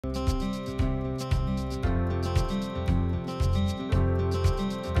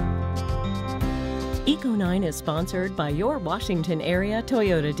Eco9 is sponsored by your Washington area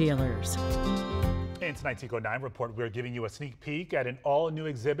Toyota dealers. In tonight's Eco9 report, we're giving you a sneak peek at an all-new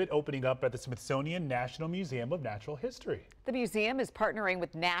exhibit opening up at the Smithsonian National Museum of Natural History. The museum is partnering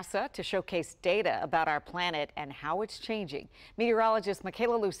with NASA to showcase data about our planet and how it's changing. Meteorologist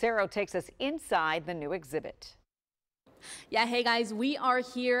Michaela Lucero takes us inside the new exhibit. Yeah, hey guys, we are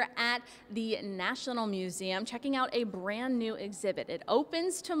here at the National Museum checking out a brand new exhibit. It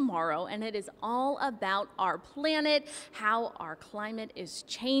opens tomorrow and it is all about our planet, how our climate is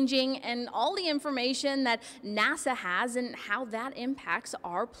changing, and all the information that NASA has and how that impacts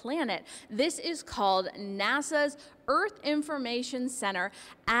our planet. This is called NASA's Earth Information Center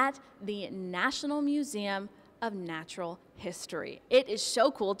at the National Museum of Natural History. It is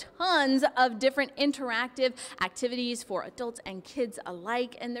so cool. Tons of different interactive activities for adults and kids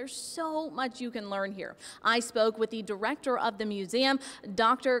alike, and there's so much you can learn here. I spoke with the director of the museum,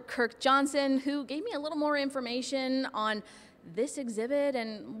 Dr. Kirk Johnson, who gave me a little more information on this exhibit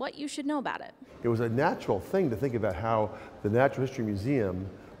and what you should know about it. It was a natural thing to think about how the Natural History Museum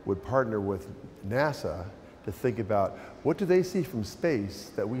would partner with NASA to think about what do they see from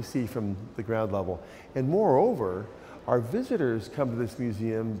space that we see from the ground level. And moreover, our visitors come to this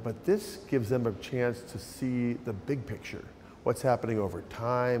museum, but this gives them a chance to see the big picture. What's happening over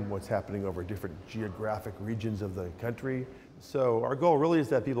time, what's happening over different geographic regions of the country. So our goal really is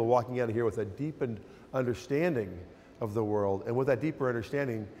that people walking out of here with a deepened understanding of the world, and with that deeper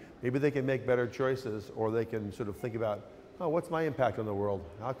understanding, maybe they can make better choices, or they can sort of think about, oh, what's my impact on the world?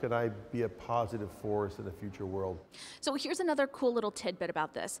 How could I be a positive force in a future world? So here's another cool little tidbit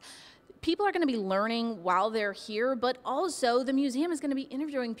about this. People are going to be learning while they're here, but also the museum is going to be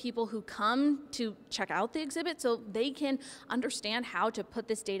interviewing people who come to check out the exhibit so they can understand how to put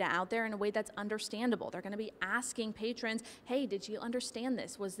this data out there in a way that's understandable. They're going to be asking patrons, hey, did you understand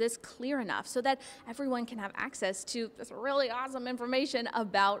this? Was this clear enough? So that everyone can have access to this really awesome information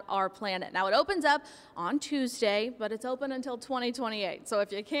about our planet. Now, it opens up on Tuesday, but it's open until 2028. So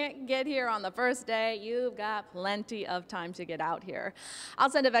if you can't get here on the first day, you've got plenty of time to get out here.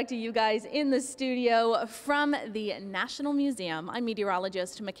 I'll send it back to you guys in the studio from the National Museum. I'm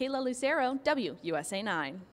meteorologist Michaela Lucero, WUSA 9.